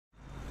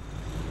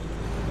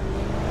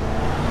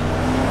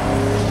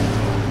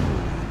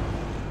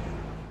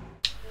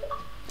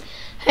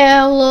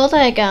Hello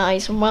there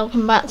guys, and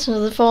welcome back to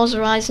another Forza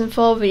Horizon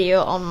 4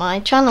 video on my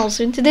channel.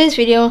 So in today's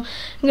video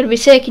I'm going to be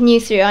taking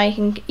you through how you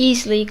can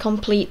easily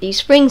complete the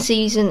spring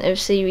season of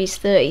Series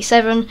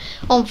 37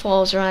 on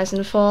Forza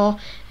Horizon 4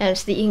 so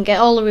that you can get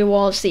all the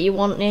rewards that you're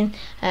wanting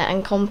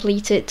and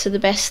complete it to the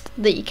best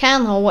that you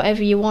can, or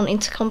whatever you're wanting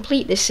to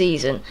complete this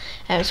season.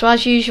 So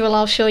as usual,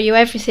 I'll show you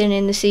everything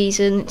in the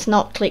season. It's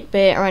not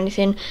clickbait or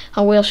anything.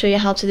 I will show you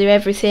how to do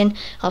everything.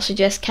 I'll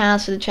suggest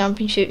cars for the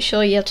championship,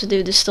 show you how to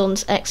do the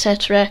stunts,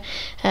 etc.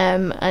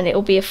 And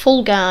it'll be a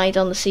full guide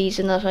on the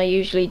season as I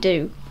usually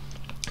do.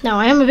 Now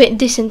I am a bit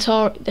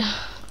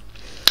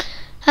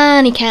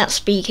and he can't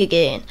speak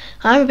again.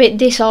 I'm a bit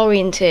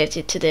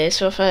disorientated today,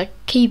 so if I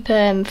keep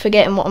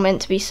forgetting what I'm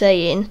meant to be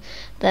saying,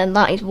 then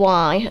that is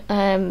why.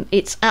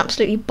 It's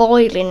absolutely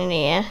boiling in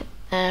here,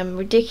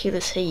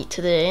 ridiculous heat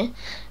today,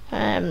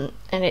 and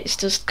it's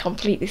just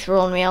completely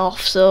thrown me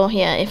off. So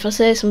yeah, if I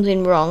say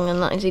something wrong, then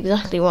that is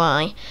exactly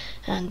why,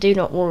 and do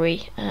not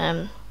worry.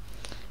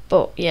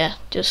 But yeah,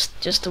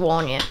 just to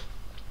warn you.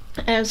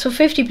 So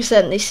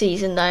 50% this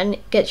season then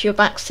gets you a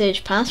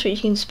backstage pass, which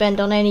you can spend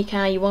on any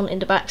car you want in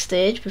the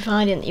backstage,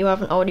 providing that you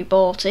haven't already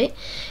bought it,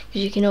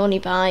 because you can only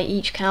buy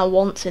each car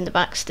once in the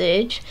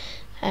backstage.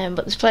 But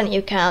there's plenty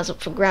of cars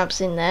up for grabs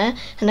in there.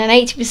 And then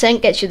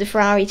 80% gets you the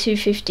Ferrari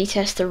 250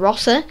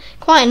 Testarossa.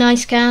 Quite a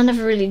nice car,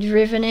 never really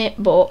driven it,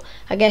 but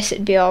I guess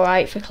it'd be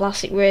alright for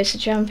Classic Racer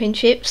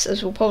Championships,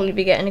 as we'll probably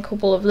be getting a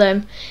couple of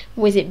them.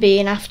 With it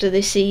being after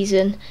this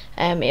season,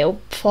 it'll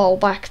fall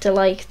back to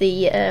like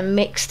the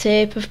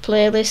mixtape of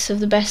playlists of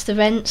the best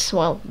events,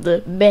 well,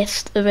 the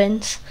best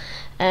events.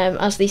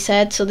 As they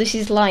said, so this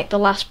is like the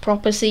last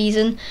proper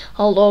season,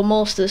 although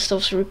most of the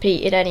stuff's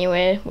repeated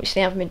anyway, which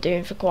they haven't been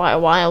doing for quite a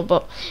while,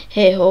 but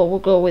hey ho, we'll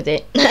go with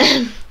it.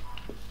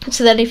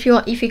 So then if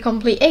you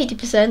complete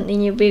 80%,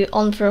 then you'll be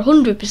on for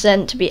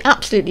 100% to be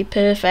absolutely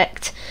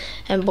perfect,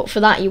 but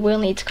for that you will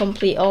need to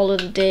complete all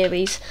of the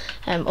dailies,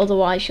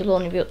 otherwise you'll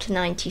only be up to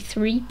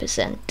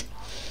 93%.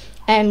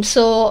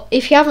 So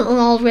if you haven't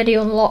already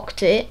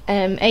unlocked it,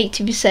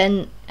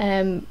 80%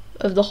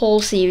 of the whole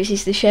series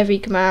is the Chevy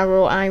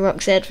Camaro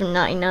IROC Z from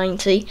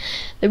 1990.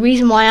 The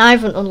reason why I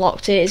haven't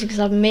unlocked it is because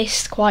I've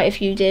missed quite a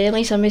few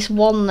dailies. I missed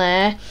 1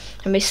 there,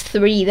 I missed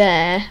 3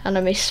 there, and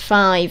I missed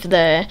 5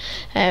 there.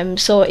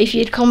 So if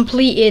you'd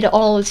completed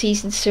all the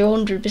seasons to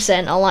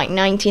 100% or like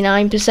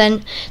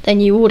 99%,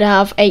 then you would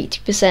have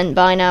 80%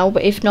 by now,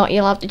 but if not,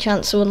 you'll have the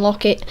chance to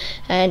unlock it.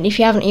 And if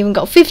you haven't even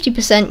got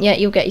 50% yet,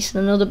 you'll get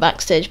another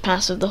backstage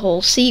pass of the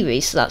whole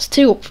series, so that's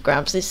 2 up for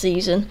grabs this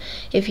season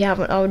if you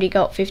haven't already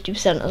got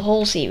 50% of the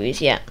whole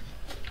series yet.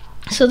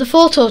 So the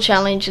photo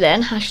challenge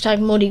then,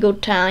 hashtag muddy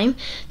good time.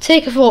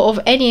 Take a photo of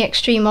any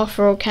extreme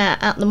off-road car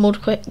at the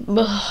Mudkickers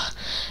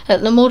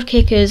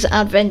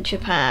Adventure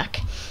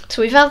Park.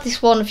 So we've had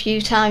this one a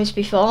few times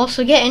before,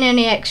 so getting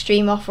any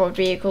extreme off-road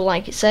vehicle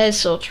like it says,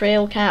 so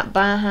trail cat,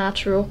 Baja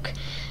truck,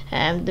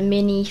 the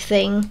mini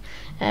thing,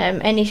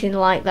 anything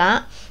like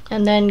that,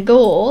 and then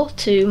go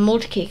to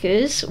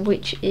Mudkickers,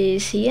 which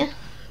is here,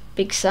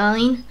 big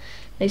sign,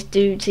 this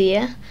dude's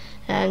here.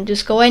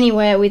 Just go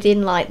anywhere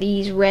within like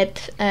these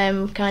red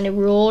kind of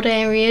road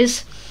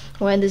areas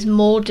where there's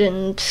mud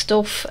and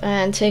stuff,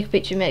 and take a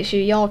picture, make sure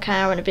your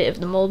car and a bit of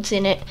the mud's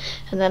in it,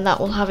 and then that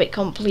will have it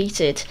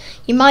completed.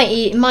 It might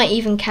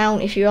even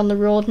count if you're on the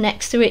road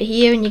next to it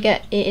here and you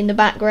get it in the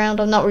background.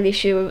 I'm not really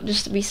sure, but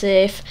just to be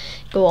safe,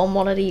 go on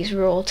one of these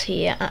roads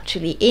here,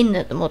 actually in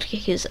at the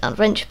Mudkickers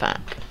Adventure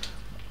Park.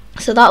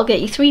 So that'll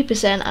get you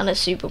 3% and a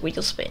super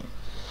wheel spin.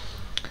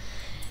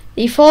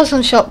 The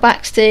Forzathon shop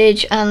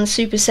backstage and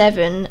Super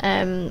 7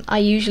 I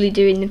usually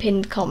do in the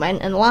pinned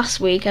comment, and last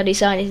week I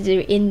decided to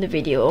do it in the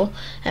video,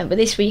 but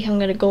this week I'm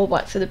going to go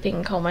back to the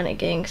pinned comment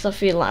again because I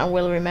feel like I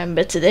will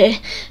remember today,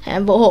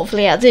 but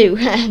hopefully I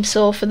do.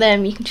 So for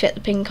them you can check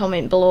the pinned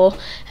comment below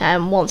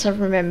once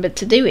I've remembered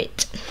to do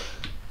it.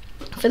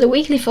 For the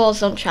weekly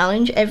Forzathon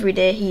challenge,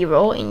 Everyday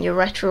Hero in your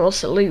retro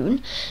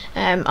saloon,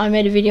 I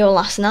made a video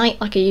last night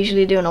like I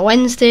usually do on a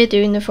Wednesday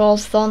doing the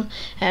Forzathon,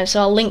 so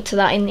I'll link to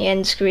that in the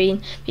end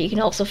screen, but you can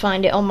also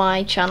find it on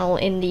my channel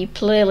in the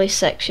playlist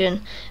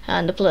section,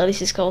 and the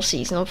playlist is called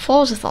Seasonal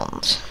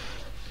Forzathons.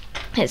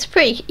 It's a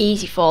pretty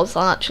easy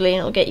Forzathon actually, and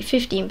it'll get you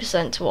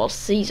 15% towards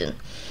the season.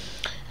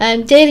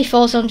 Daily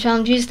Forzathon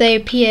challenges, they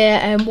appear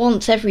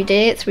once every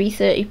day at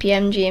 3:30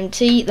 PM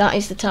GMT. That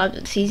is the time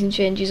that the season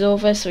changes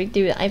over, so we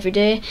do that every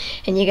day,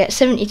 and you get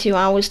 72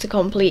 hours to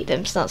complete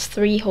them, so that's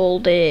 3 whole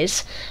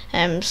days.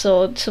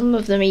 So some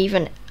of them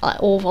even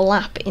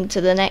overlap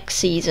into the next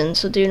season,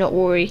 so do not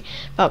worry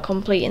about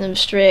completing them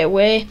straight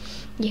away.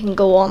 You can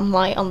go on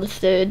like on the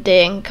 3rd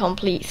day and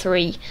complete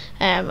 3,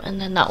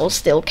 and then that will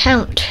still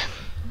count.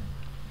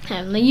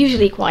 They're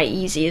usually quite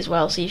easy as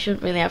well, so you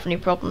shouldn't really have any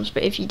problems,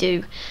 but if you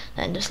do,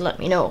 then just let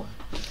me know.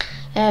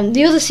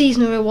 The other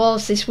seasonal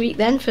rewards this week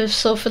then, for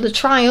the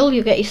trial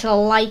you'll get yourself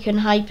a Lycan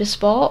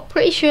Hypersport.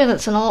 Pretty sure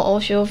that's an auto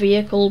show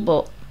vehicle,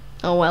 but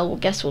Oh well,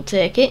 guess we'll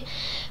take it.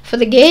 For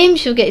the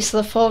games, you'll get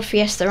the Ford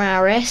Fiesta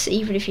RS,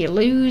 even if you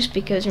lose,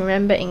 because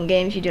remember, in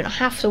games you do not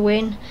have to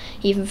win.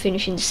 Even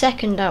finishing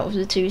second out of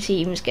the 2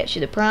 teams gets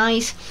you the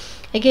prize.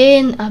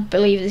 Again, I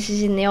believe this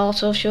is in the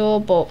auto show,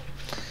 but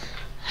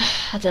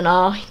I don't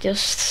know,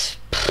 just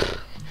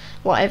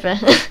whatever.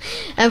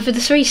 And for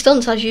the 3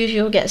 stunts, as usual,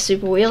 you'll get a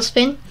super wheel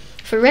spin.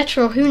 For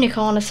retro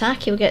Hoonicorn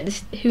attack, you'll get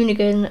this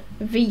Hoonigan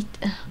V.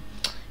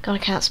 God, I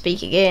can't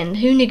speak again.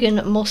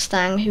 Hoonigan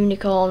Mustang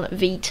Hoonicorn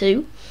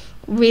V2.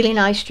 Really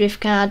nice drift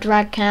car,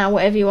 drag car,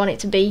 whatever you want it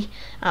to be.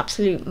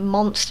 Absolute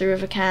monster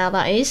of a car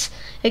that is.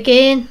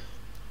 Again,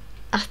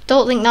 I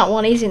don't think that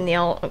one is in the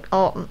auto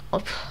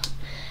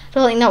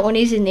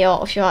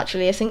show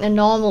actually. I think the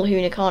normal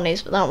Hoonicorn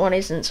is, but that one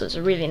isn't, so it's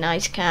a really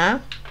nice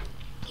car.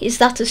 Is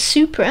that a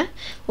Supra?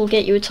 We'll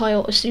get you a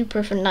Toyota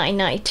Supra from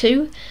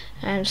 1992.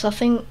 So I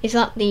think, is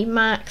that the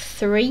Mark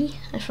III,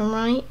 if I'm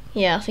right?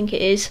 Yeah, I think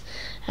it is.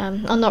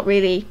 I'm not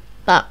really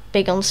that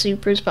big on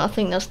Supras, but I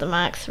think that's the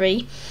Mark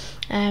III.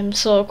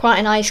 So quite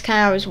a nice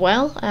car as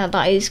well.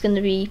 That is going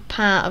to be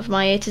part of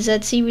my A to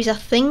Z series, I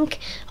think,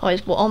 or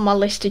is on my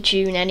list to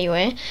tune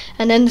anyway.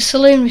 And then the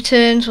Saloon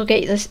Returns will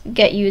get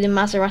you the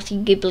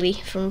Maserati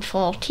Ghibli from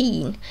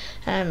 14.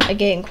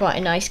 Again, quite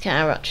a nice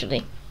car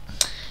actually.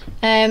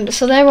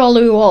 So they're all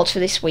the rewards for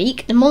this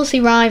week. The monthly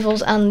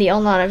rivals and the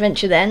online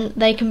adventure then,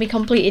 they can be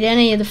completed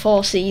any of the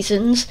 4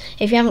 seasons.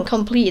 If you haven't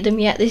completed them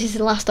yet, this is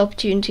the last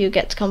opportunity you'll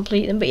get to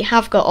complete them, but you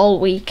have got all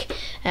week,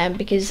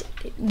 because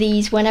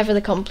these, whenever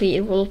they're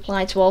completed, will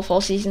apply to all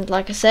 4 seasons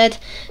like I said.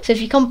 So if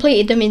you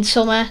completed them in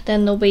summer,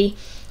 then they'll be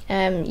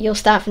you'll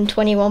start from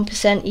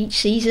 21% each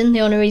season.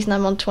 The only reason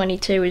I'm on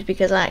 22 is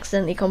because I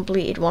accidentally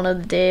completed one of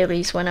the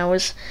dailies when I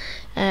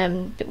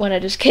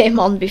just came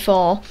on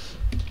before.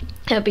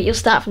 But you'll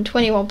start from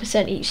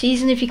 21% each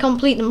season. If you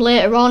complete them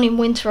later on in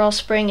winter or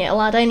spring,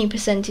 it'll add any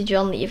percentage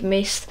on that you've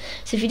missed.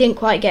 So if you didn't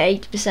quite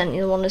get 80%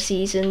 in one of the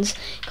seasons,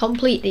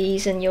 complete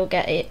these and you'll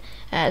get it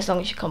as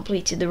long as you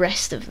completed the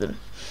rest of them.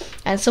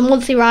 And some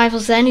monthly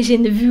rivals then is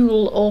in the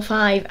Vuel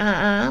 05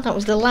 RR. That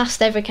was the last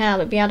ever car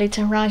that be added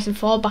to Horizon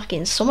 4 back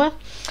in summer.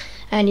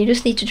 And you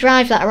just need to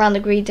drive that around the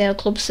Greendale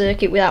Club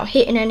circuit without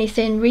hitting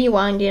anything,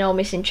 rewinding or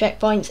missing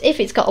checkpoints. If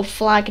it's got a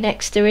flag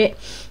next to it,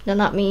 then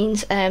that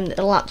means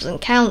the lap doesn't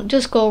count.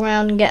 Just go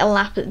around and get a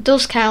lap that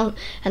does count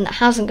and that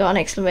hasn't got an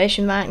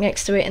exclamation mark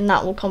next to it, and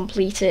that will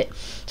complete it.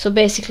 So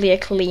basically a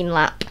clean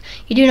lap.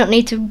 You do not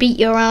need to beat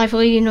your rival,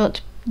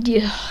 God,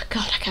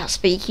 I can't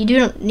speak. You do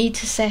not need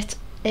to set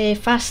a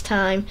fast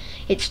time,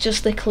 it's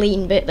just the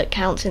clean bit that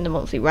counts in the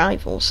monthly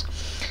rivals.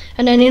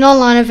 And then in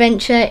online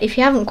adventure, if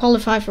you haven't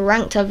qualified for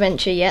ranked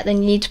adventure yet, then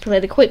you need to play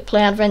the quick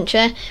play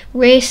adventure.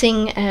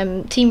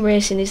 Racing, team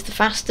racing is the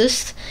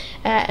fastest,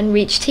 and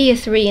reach tier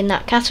 3 in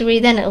that category.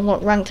 Then it'll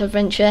unlock ranked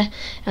adventure,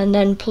 and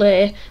then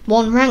play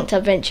 1 ranked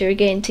adventure.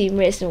 Again, team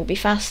racing will be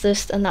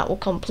fastest, and that will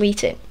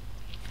complete it.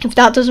 If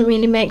that doesn't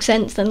really make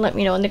sense, then let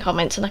me know in the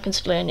comments and I can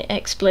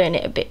explain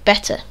it a bit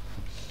better.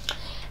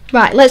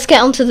 Right, let's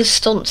get on to the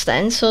stunts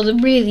then. So they're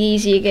really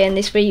easy again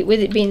this week,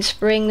 with it being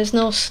spring. There's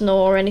no snow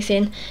or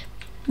anything.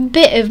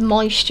 Bit of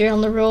moisture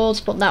on the roads,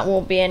 but that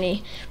won't be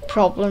any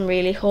problem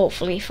really,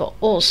 hopefully for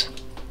us.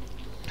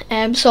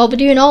 So I'll be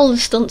doing all the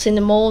stunts in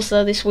the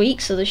Mosler this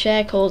week, so the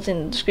share code's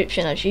in the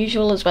description as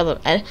usual, as well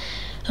as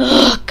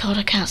oh god,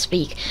 I can't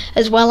speak,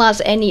 as well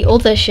as any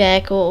other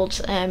share codes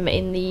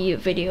in the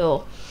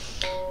video.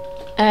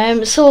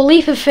 So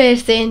leap of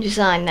faith in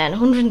design then,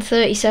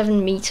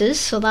 137 meters,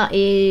 so that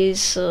is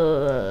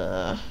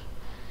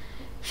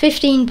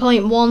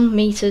 15.1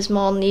 meters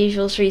more than the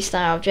usual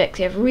 3-star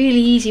objective. Really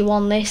easy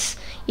one this.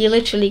 You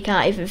literally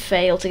can't even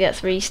fail to get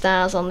 3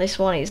 stars on this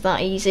one. It's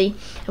that easy.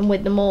 And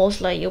with the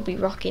Mosler, you'll be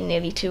rocking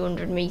nearly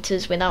 200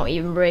 meters without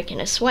even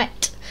breaking a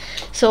sweat.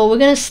 So we're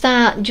going to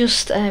start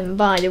just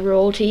by the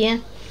road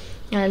here.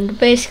 And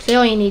basically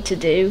all you need to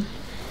do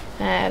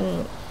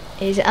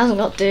is, it hasn't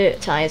got dirt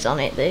tyres on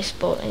it, this,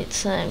 but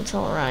it's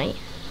alright.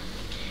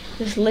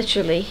 Just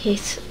literally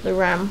hit the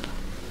ramp.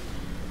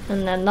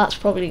 And then that's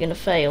probably going to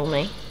fail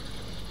me.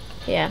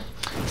 Yeah.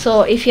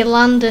 So if you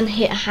land and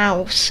hit a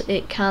house,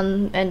 it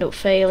can end up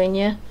failing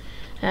you.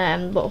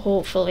 But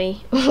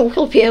hopefully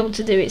we'll be able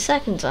to do it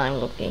second time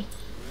lucky.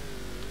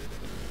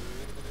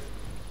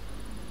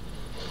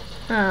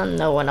 And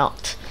no, we're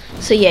not.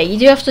 So yeah, you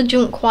do have to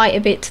jump quite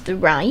a bit to the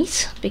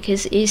right,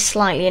 because it is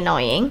slightly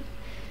annoying.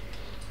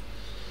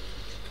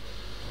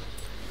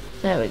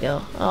 There we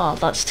go. Oh,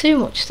 that's too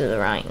much to the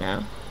right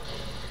now.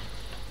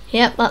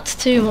 Yep, that's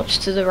too much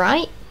to the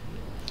right.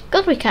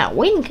 God, we can't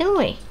win, can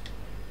we?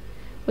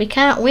 We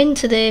can't win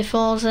today,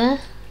 Forza.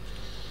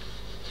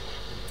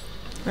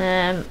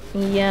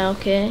 Yeah,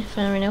 okay,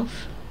 fair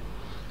enough.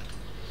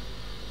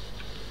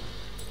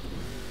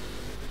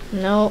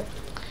 No.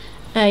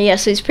 Yeah,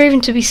 so it's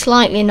proven to be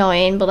slightly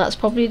annoying, but that's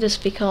probably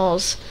just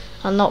because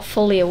I'm not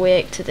fully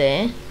awake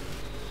today.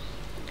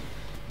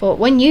 But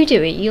when you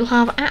do it, you'll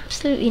have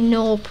absolutely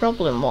no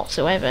problem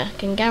whatsoever. I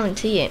can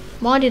guarantee it.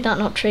 Why did that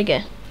not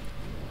trigger?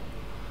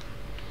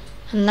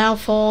 And now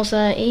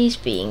Forza is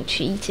being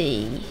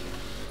cheaty.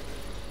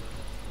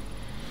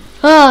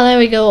 Ah, there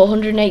we go,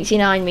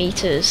 189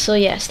 meters. So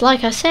yes,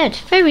 like I said,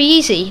 very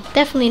easy,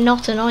 definitely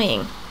not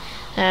annoying.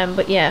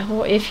 But yeah,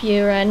 if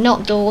you're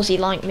not dozy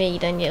like me,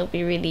 then it'll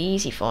be really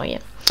easy for you.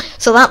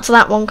 So that's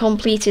that one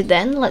completed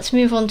then. Let's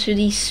move on to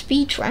the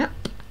speed trap,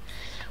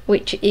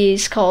 which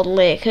is called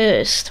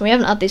Lakehurst. We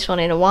haven't had this one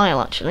in a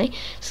while actually,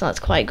 so that's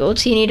quite good.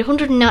 So you need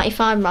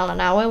 195 mile an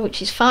hour,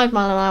 which is 5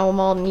 mile an hour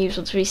more than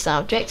usual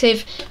 3-star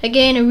objective.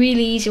 Again, a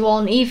really easy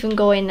one. Even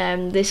going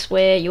this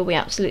way, you'll be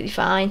absolutely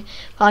fine.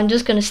 But I'm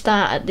just going to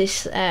start at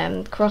this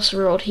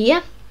crossroad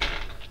here,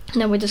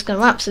 and then we're just going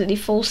to absolutely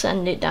full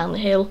send it down the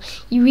hill.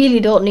 You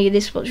really don't need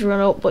this much run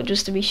up, but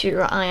just to be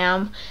sure I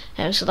am,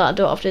 so that I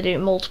don't have to do it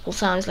multiple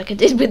times like I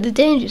did with the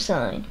danger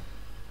sign.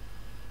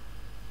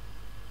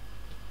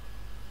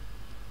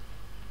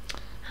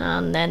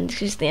 And then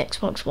this is the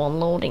Xbox One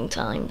loading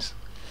times.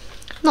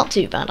 Not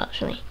too bad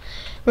actually.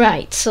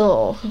 Right,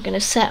 so I'm going to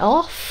set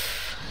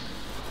off,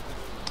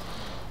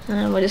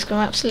 and we're just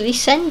going to absolutely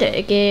send it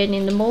again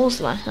in the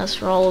Mosler, as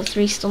for all the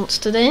 3 stunts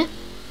today.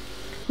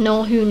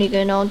 No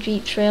Hoonigan or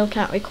Jeep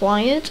Trailcat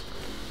required,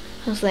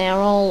 as they are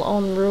all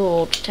on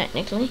road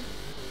technically.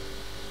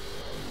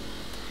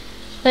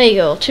 There you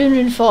go,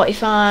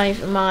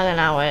 245 mile an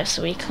hour,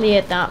 so we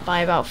cleared that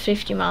by about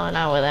 50 mile an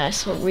hour there,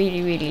 so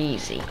really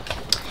easy.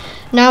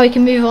 Now we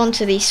can move on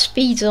to the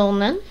speed zone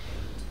then,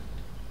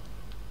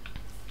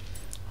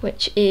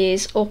 which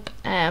is up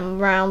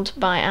round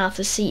by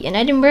Arthur's Seat in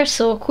Edinburgh.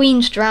 So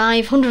Queen's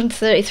Drive,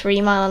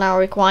 133 mile an hour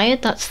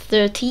required. That's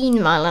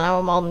 13 mile an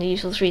hour more than the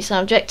usual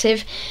 3-star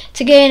objective. It's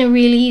again a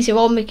really easy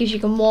one because you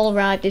can wall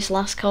ride this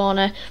last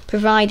corner,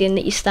 providing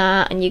that you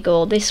start and you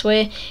go this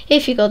way.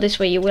 If you go this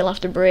way, you will have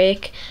to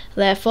brake.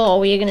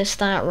 Therefore, we're going to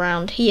start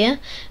round here,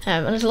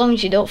 and as long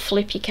as you don't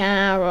flip your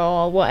car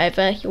or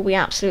whatever, you'll be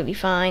absolutely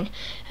fine.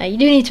 You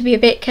do need to be a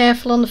bit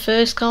careful on the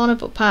first corner,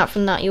 but apart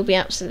from that, you'll be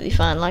absolutely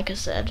fine, like I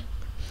said.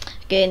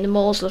 Again, the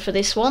Mosler for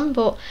this one,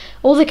 but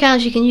all the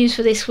cars you can use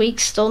for this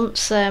week's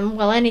stunts,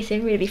 well,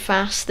 anything really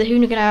fast. The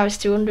Hoonigan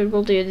RS200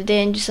 will do the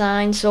danger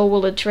sign, so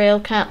will the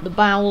Trailcat, the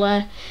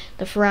Bowler,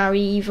 the Ferrari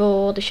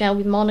Evo, the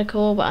Shelby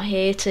Monaco, but I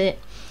hate it.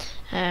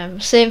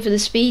 Same for the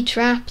speed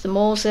trap, the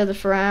Mosler, the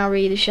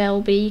Ferrari, the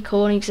Shelby,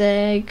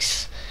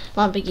 Koenigseggs,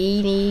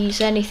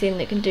 Lamborghinis, anything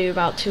that can do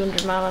about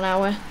 200 mile an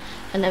hour.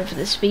 And then for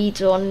the speed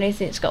zone,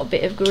 anything that's got a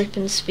bit of grip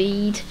and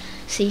speed,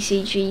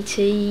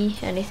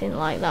 CCGT, anything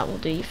like that will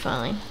do you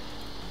fine.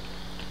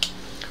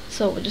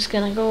 So we're just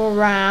going to go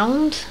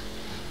around.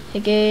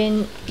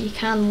 Again, you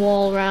can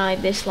wall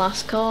ride this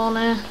last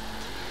corner,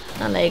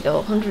 and there you go,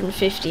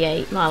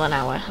 158 mile an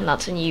hour, and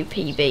that's a new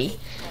PB.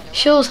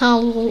 Shows how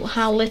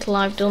little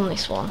I've done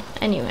this one.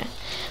 Anyway,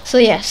 so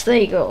yes, there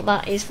you go,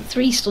 that is the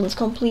 3 stunts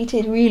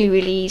completed.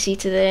 Really easy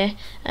today,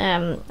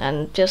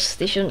 and just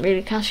they shouldn't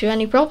really cause you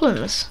any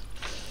problems.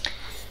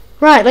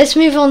 Right, let's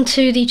move on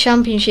to the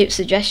championship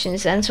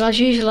suggestions then. So as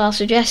usual, I'll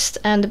suggest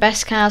the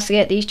best cars to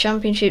get these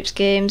championships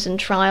games and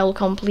trial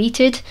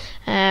completed,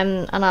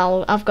 and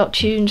I've got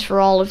tunes for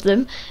all of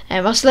them.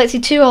 I've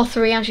selected 2 or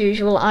 3 as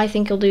usual. I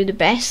think I'll do the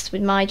best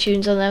with my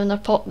tunes on them, and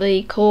I've put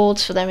the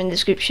codes for them in the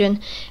description.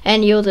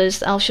 Any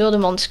others, I'll show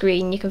them on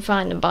screen. You can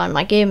find them by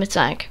my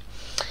gamertag.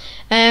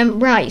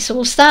 Right, so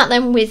we'll start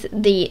then with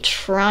the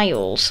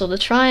trial. So the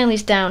trial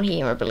is down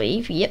here, I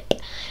believe. Yep.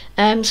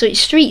 So it's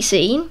street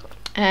scene.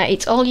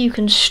 It's all you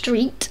can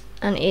street,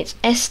 and it's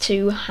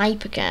S2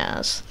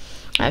 hypercars.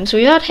 So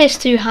we've had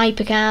S2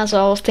 hypercars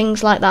or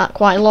things like that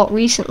quite a lot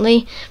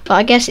recently, but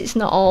I guess it's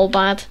not all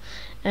bad.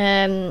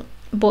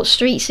 But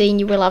street scene,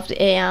 you will have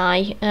the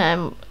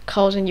AI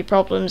causing you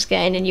problems,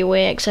 getting in your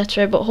way,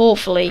 etc. But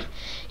hopefully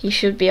you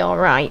should be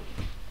alright.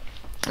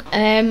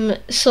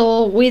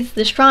 So with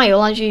the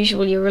trial, as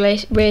usual, you're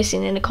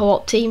racing in a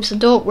co-op team, so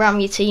don't ram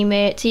your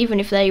teammates.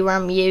 Even if they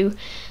ram you,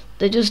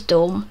 they're just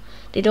dumb.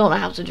 They don't know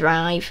how to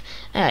drive.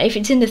 If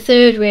it's in the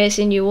 3rd race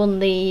and you won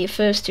the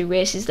first 2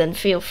 races, then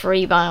feel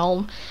free by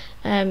all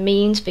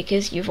means,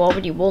 because you've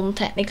already won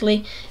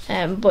technically.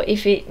 But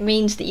if it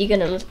means that you're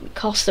going to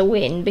cost a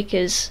win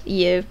because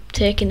you're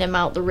taking them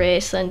out the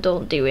race, then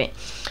don't do it.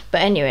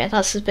 But anyway,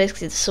 that's just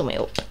basically to sum it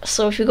up.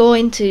 So if we go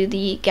into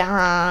the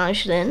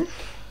garage then,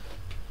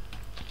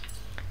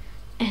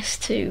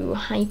 S2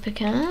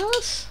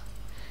 hypercars.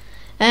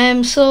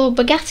 So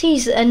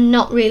Bugattis are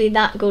not really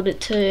that good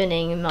at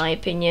turning, in my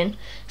opinion,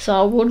 so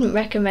I wouldn't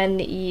recommend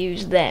that you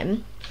use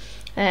them.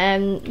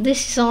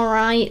 This is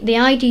alright. The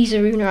ID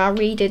Zaruna, I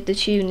redid the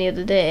tune the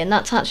other day, and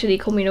that's actually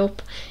coming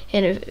up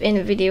in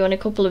a video in a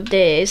couple of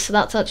days, so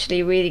that's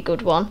actually a really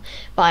good one.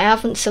 But I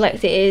haven't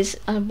selected it as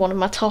one of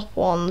my top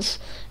ones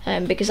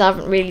because I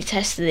haven't really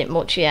tested it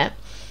much yet.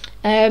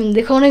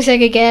 The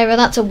Koenigsegg Agera,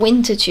 that's a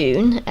winter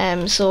tune,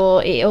 so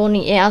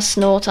it has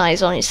snow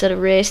tyres on instead of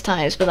race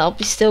tyres, but that'll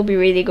still be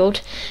really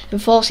good.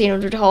 And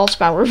 1400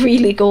 horsepower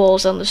really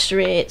goes on the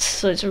straights,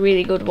 so it's a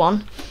really good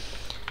one.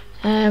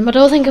 I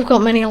don't think I've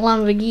got many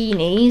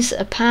Lamborghinis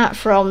apart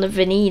from the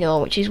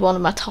Veneno, which is one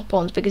of my top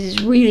ones because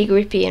it's really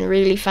grippy and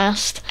really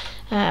fast.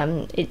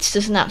 It's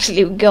just an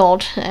absolute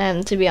god,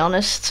 to be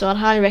honest, so I'd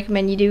highly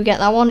recommend you do get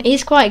that one. It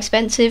is quite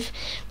expensive,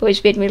 but it's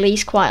been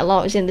released quite a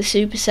lot. It was in the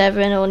Super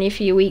 7 only a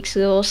few weeks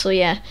ago, so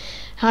yeah,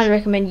 highly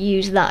recommend you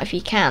use that if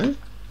you can.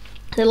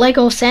 The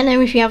Lego Senna,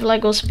 if you have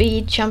Lego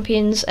Speed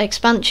Champions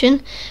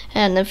expansion,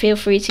 and then feel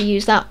free to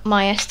use that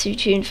My S2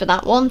 tune for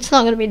that one. It's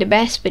not going to be the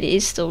best, but it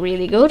is still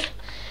really good.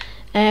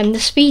 The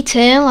Speed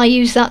Tail, I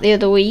used that the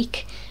other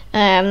week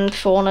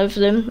for one of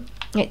them.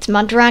 It's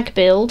my drag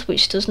build,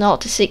 which does 0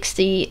 to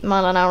 60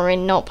 mile an hour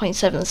in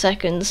 0.7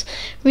 seconds.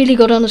 Really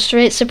good on the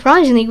straight,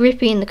 surprisingly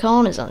grippy in the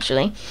corners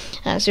actually.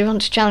 So if you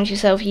want to challenge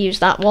yourself, use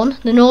that one.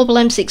 The Noble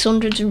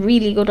M600 is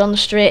really good on the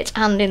straights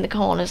and in the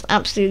corners.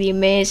 Absolutely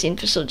amazing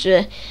for such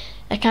a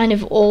kind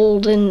of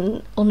old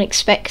and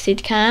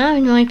unexpected car,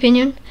 in my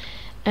opinion.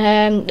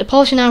 The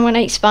Porsche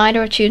 918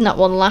 Spider, I tuned that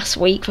one last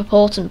week for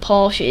Porton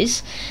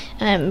Porsches.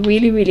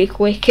 Really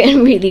quick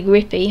and really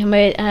grippy.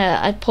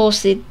 I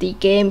posted the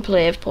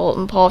gameplay of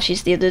Porton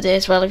Porsches the other day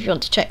as well if you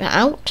want to check that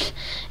out.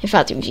 In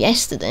fact, it was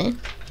yesterday.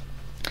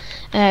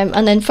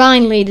 And then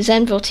finally the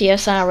Zenvo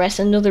TSRS,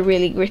 another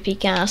really grippy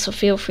car, so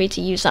feel free to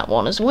use that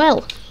one as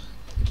well.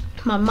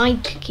 My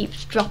mic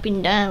keeps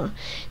dropping down,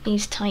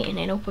 needs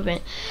tightening up a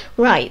bit.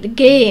 Right, the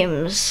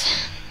games.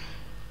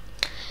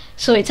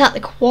 So it's at the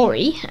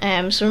quarry,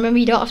 so remember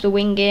you don't have to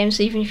win games,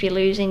 so even if you're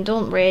losing,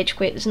 don't rage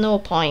quit, there's no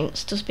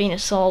points, just being a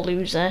sore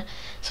loser,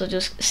 so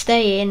just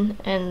stay in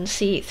and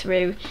see it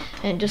through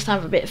and just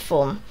have a bit of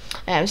fun.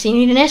 So you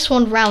need an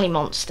S1 Rally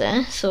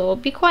Monster, so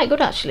it'd be quite good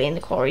actually in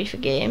the quarry for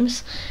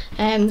games.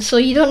 So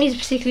you don't need a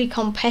particularly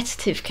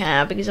competitive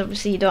car because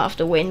obviously you don't have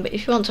to win, but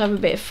if you want to have a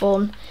bit of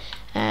fun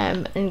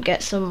and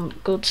get some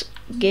good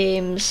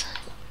games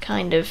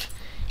kind of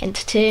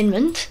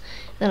entertainment,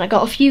 then I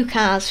got a few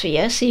cars for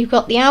you. So you've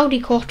got the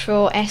Audi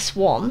Quattro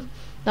S1.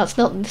 That's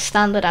not the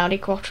standard Audi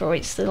Quattro,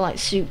 it's the like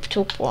souped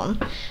up one.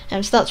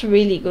 So that's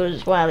really good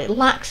as well. It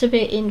lacks a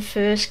bit in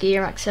first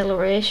gear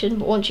acceleration,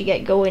 but once you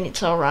get going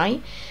it's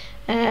alright.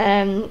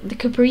 The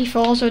Capri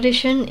Forza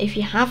edition, if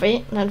you have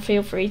it, then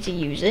feel free to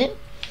use it.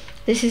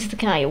 This is the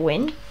car you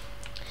win.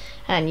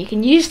 And you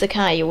can use the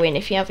car you win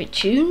if you have it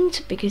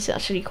tuned, because it's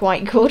actually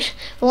quite good.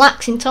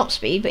 Lacks in top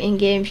speed, but in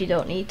games you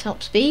don't need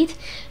top speed.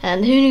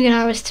 And the Hoonigan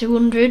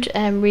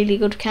RS200, really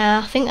good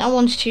car. I think that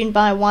one's tuned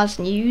by Was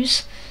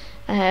News.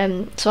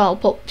 So I'll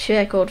put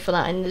share code for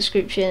that in the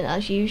description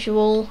as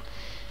usual.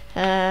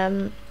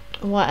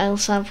 What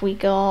else have we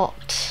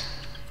got?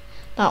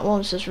 That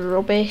one's just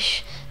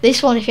rubbish.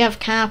 This one, if you have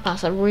Car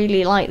Pass, I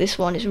really like this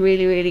one. It's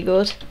really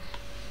good.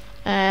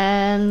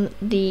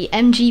 The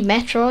MG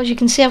Metro, as you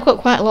can see I've got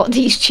quite a lot of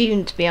these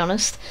tuned, to be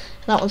honest.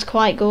 That one's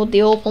quite good. The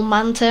Opel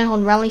Manta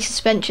on rally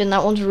suspension,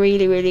 that one's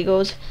really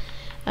good.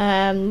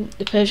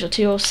 The Peugeot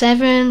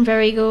 207,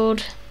 very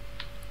good.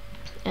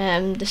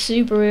 The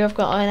Subaru, I've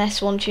got an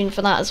S1 tune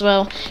for that as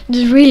well.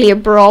 There's really a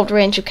broad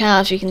range of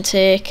cars you can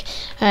take,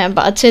 but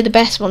I'd say the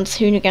best one's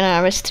Hoonigan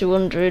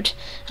RS200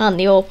 and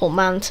the Opel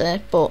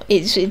Manta, but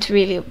it's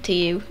really up to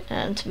you,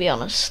 to be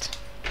honest.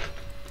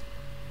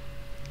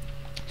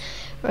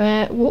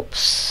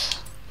 Whoops.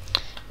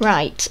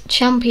 Right,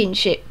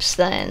 championships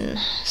then.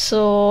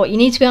 So you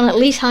need to be on at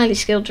least highly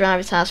skilled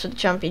Drivatars for the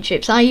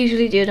championships. I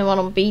usually do them on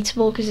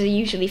unbeatable because they're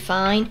usually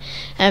fine.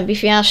 But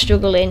if you are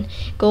struggling,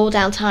 go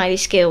down to highly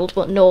skilled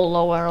but no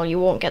lower, or you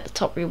won't get the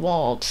top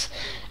rewards.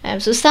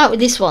 So start with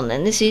this one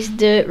then. This is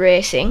dirt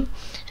racing.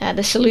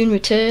 The saloon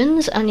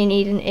returns, and you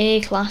need an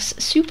A-class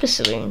super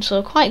saloon.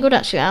 So quite good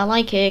actually. I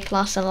like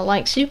A-class and I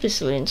like super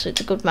saloon, so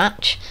it's a good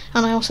match.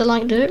 And I also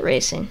like dirt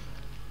racing.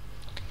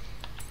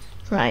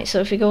 Right, so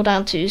if we go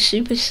down to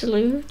Super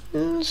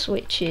Saloons,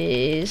 which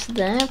is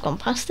there, I've gone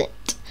past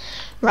it.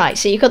 Right,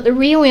 so you've got the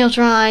rear-wheel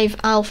drive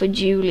Alpha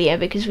Giulia,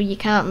 because you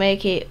can't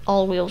make it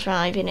all-wheel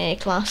drive in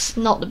A-Class.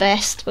 Not the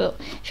best, but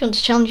if you want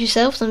to challenge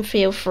yourself, then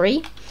feel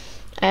free.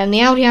 The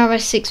Audi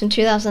RS6 from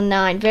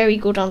 2009, very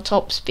good on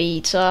top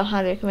speed, so I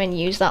highly recommend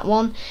you use that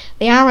one.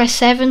 The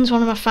RS7 is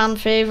one of my fan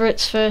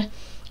favourites for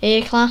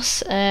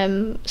A-Class,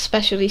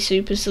 especially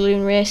Super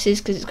Saloon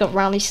races, because it's got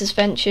rally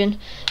suspension,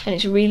 and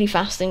it's really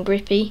fast and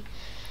grippy.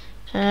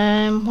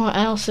 What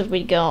else have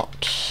we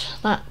got?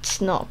 That's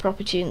not a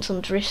proper tune, it's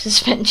on drift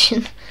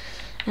suspension.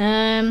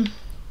 You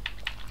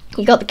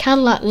got the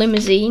Cadillac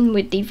Limousine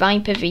with the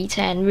Viper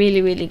V10,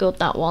 really good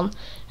that one.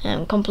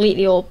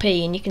 Completely OP,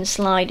 and you can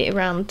slide it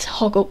around to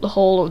hog up the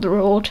whole of the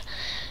road.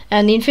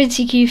 And the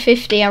Infiniti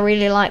Q50, I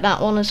really like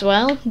that one as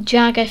well.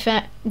 Jaguar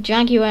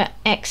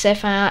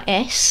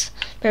XFR-S,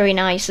 very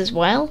nice as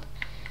well.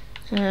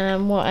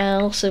 What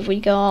else have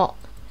we got?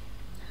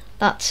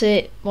 That's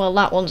it. Well,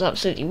 that one's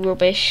absolutely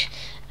rubbish.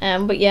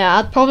 But yeah,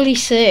 I'd probably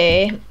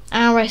say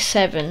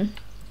RS7,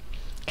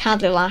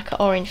 Cadillac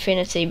or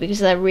Infiniti, because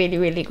they're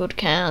really good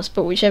cars,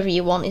 but whichever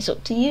you want is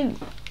up to you.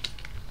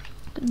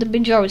 The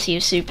majority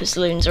of Super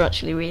Saloons are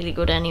actually really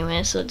good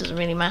anyway, so it doesn't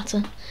really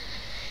matter.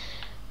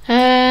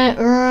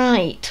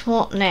 Right,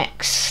 what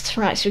next?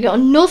 Right, so we've got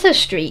another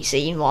street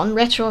scene one,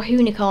 Retro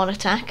Unicorn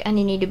Attack, and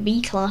you need a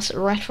B-Class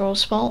Retro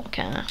Sport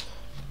Car.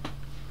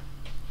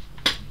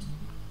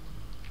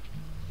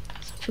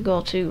 If we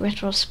go to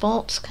retro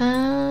sports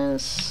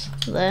cars,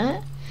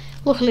 there.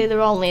 Luckily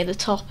they're all near the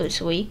top this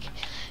week.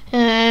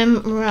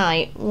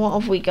 Right, what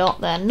have we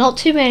got then? Not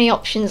too many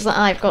options that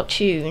I've got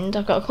tuned.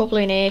 I've got a couple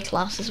in A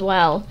class as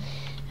well.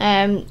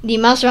 The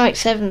Mazda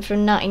X7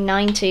 from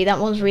 1990, that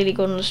one's really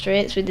good on the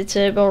straights with the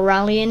turbo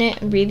rally in it,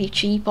 really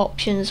cheap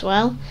option as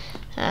well.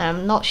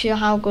 Not sure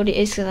how good it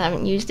is because I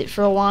haven't used it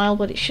for a while,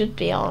 but it should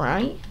be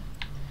alright.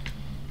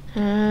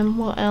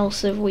 What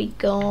else have we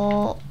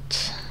got?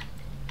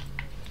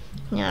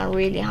 Yeah, I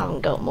really haven't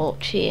got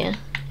much here.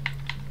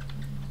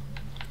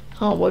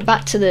 Oh, we're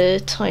back to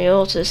the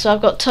Toyota. So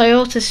I've got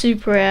Toyota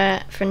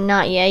Supra from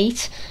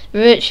 98,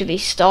 virtually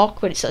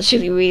stock, but it's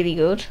actually really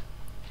good,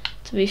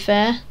 to be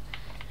fair.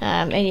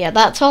 And yeah,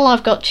 that's all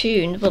I've got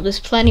tuned, but there's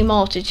plenty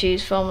more to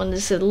choose from, and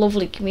there's a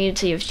lovely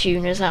community of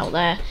tuners out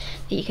there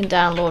that you can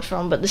download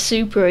from, but the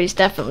Supra is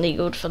definitely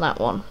good for that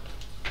one.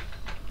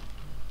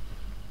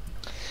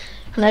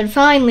 And then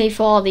finally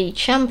for the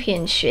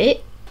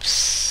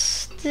championships,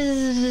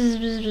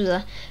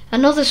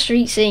 another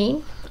street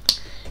scene,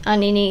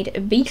 and you need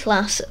a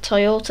B-class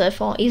Toyota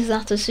for Is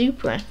That a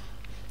Supra?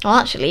 Well,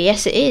 actually,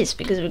 yes it is,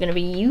 because we're going to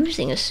be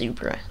using a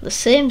Supra, the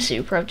same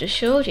Supra I've just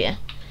showed you.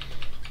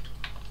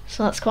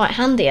 So that's quite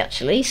handy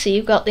actually. So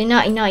you've got the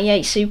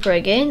 1998 Supra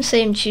again,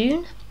 same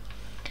tune.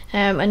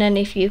 And then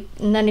if you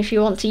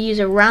want to use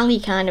a rally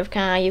kind of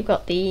car, you've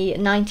got the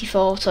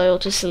 94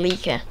 Toyota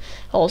Celica,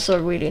 also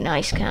a really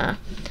nice car.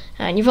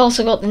 And you've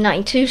also got the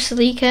 92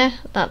 Celica,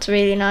 that's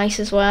really nice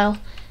as well.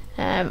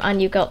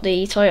 And you've got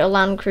the Toyota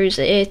Land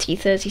Cruiser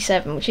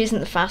AT37, which isn't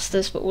the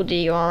fastest but will do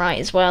you alright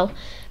as well.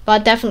 But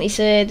I'd definitely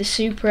say the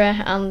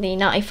Supra and the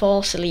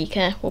 94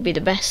 Celica will be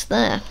the best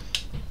there.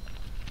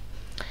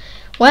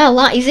 Well,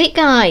 that is it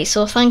guys,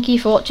 so thank you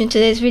for watching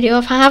today's video.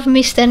 If I have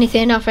missed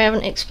anything, or if I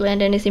haven't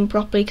explained anything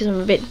properly because I'm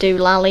a bit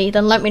doolally,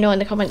 then let me know in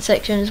the comment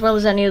section, as well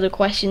as any other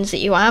questions that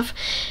you have.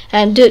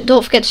 And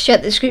don't forget to check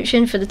the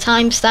description for the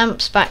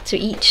timestamps back to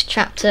each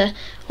chapter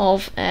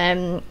of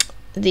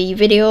the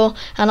video,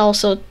 and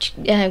also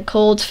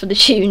codes for the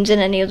tunes and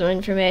any other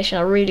information.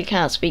 I really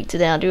can't speak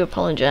today, I do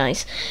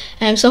apologise.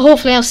 So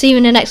hopefully I'll see you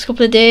in the next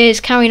couple of days,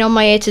 carrying on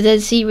my A to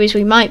Z series.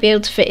 We might be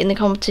able to fit in the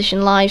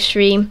competition live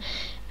stream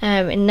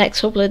in the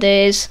next couple of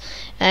days,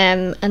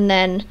 and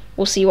then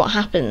we'll see what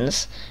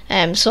happens.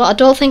 So I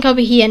don't think I'll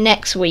be here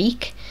next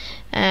week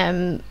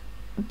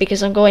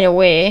because I'm going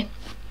away,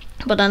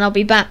 but then I'll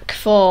be back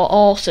for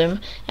autumn.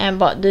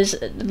 But there's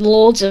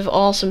loads of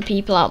awesome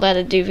people out there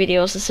that do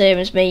videos the same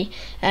as me,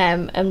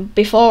 and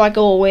before I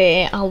go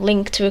away I'll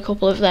link to a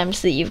couple of them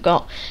so that you've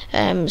got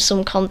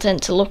some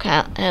content to look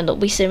at, and it'll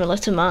be similar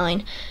to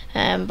mine,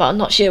 but I'm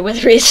not sure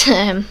whether it's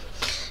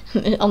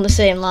on the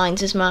same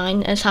lines as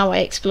mine, as how I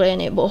explain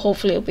it, but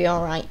hopefully it'll be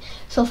alright.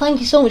 So thank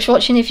you so much for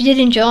watching. If you did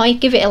enjoy,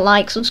 give it a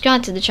like,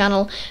 subscribe to the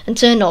channel and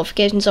turn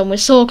notifications on. We're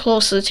so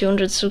close to the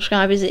 200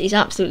 subscribers, it is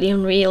absolutely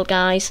unreal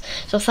guys,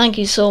 so thank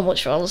you so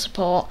much for all the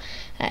support.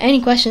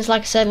 Any questions,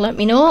 like I said, let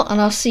me know, and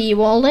I'll see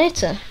you all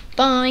later.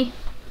 Bye.